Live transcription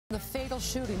The fatal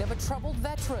shooting of a troubled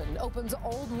veteran opens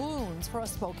old wounds for a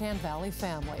Spokane Valley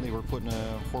family. They were put in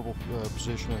a horrible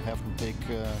position of having to take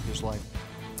his life.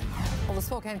 Well, the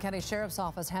Spokane County Sheriff's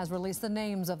Office has released the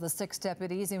names of the 6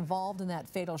 deputies involved in that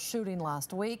fatal shooting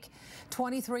last week.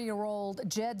 23-year-old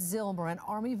Jed Zillmer, an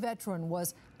Army veteran,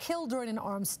 was killed during an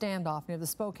armed standoff near the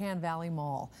Spokane Valley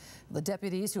Mall. The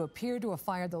deputies who appear to have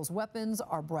fired those weapons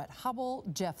are Brett Hubble,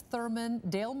 Jeff Thurman,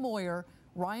 Dale Moyer,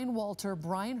 Ryan Walter,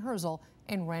 Brian Herzl,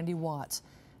 and Randy Watts.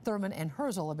 Thurman and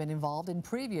Herzl have been involved in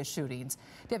previous shootings.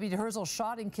 Deputy Herzl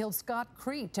shot and killed Scott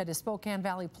Creech at his Spokane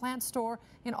Valley plant store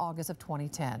in August of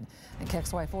 2010. And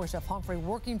KXLY4 Jeff Humphrey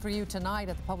working for you tonight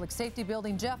at the Public Safety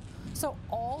Building. Jeff, so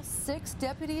all 6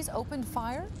 deputies opened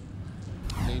fire?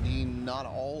 Nadine, not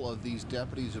all of these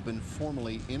deputies have been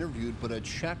formally interviewed, but a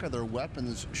check of their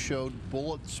weapons showed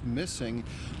bullets missing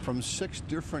from 6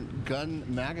 different gun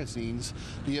magazines.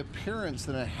 The appearance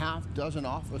that a half-dozen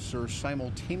officers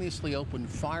simultaneously opened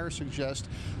fire suggests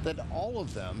that all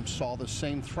of them saw the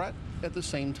same threat at the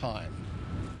same time.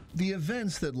 The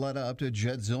events that led up to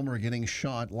Jed Zillmer getting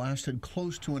shot lasted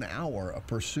close to an hour, a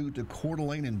pursuit to Coeur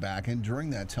d'Alene and back, and during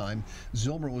that time,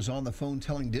 Zillmer was on the phone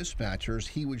telling dispatchers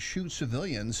he would shoot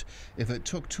civilians if it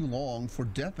took too long for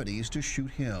deputies to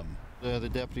shoot him. The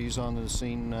deputies on the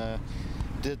scene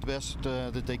did the best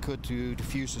that they could to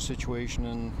defuse the situation,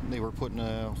 and they were put in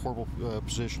a horrible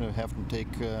position of having to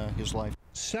take his life.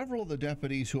 Several of the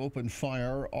deputies who opened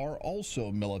fire are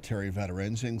also military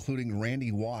veterans, including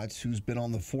Randy Watts, who's been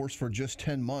on the force for just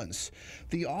 10 months.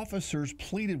 The officers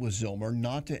pleaded with Zillmer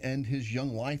not to end his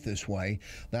young life this way.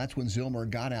 That's when Zillmer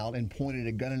got out and pointed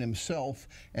a gun at himself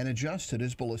and adjusted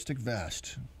his ballistic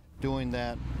vest. Doing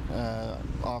that,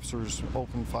 officers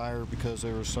opened fire because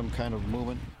there was some kind of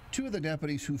movement. 2 of the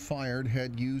deputies who fired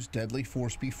had used deadly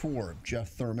force before. Jeff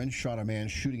Thurman shot a man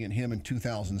shooting at him in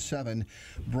 2007.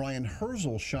 Brian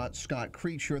Herzl shot Scott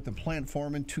Creech here at the plant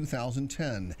farm in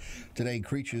 2010. Today,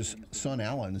 Creech's son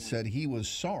Alan said he was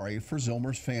sorry for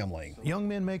Zillmer's family. Young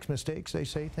men make mistakes. They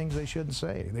say things they shouldn't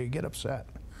say. They get upset.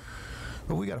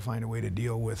 But we got to find a way to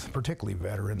deal with, particularly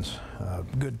veterans,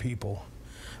 good people,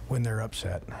 when they're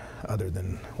upset, other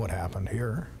than what happened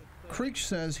here. Creech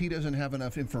says he doesn't have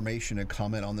enough information to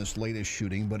comment on this latest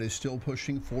shooting, but is still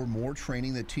pushing for more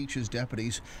training that teaches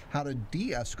deputies how to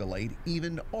de-escalate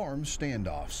even armed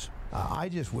standoffs. I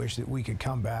just wish that we could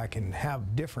come back and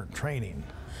have different training,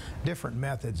 different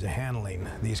methods of handling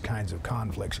these kinds of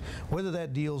conflicts. Whether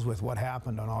that deals with what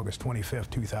happened on August 25th,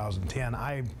 2010,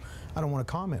 I don't want to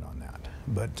comment on that.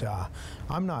 But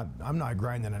I'm not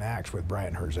grinding an axe with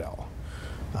Brian Herzl.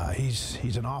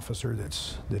 He's an officer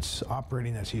that's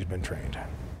operating as he's been trained.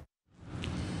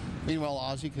 Meanwhile,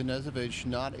 Ozzie Knezevich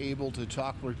not able to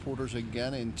talk to reporters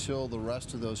again until the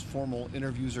rest of those formal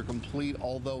interviews are complete,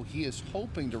 although he is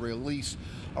hoping to release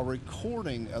a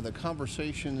recording of the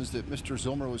conversations that Mr.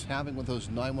 Zillmer was having with those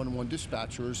 911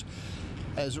 dispatchers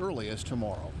as early as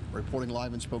tomorrow. Reporting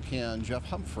live in Spokane, Jeff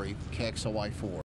Humphrey, KXLY4.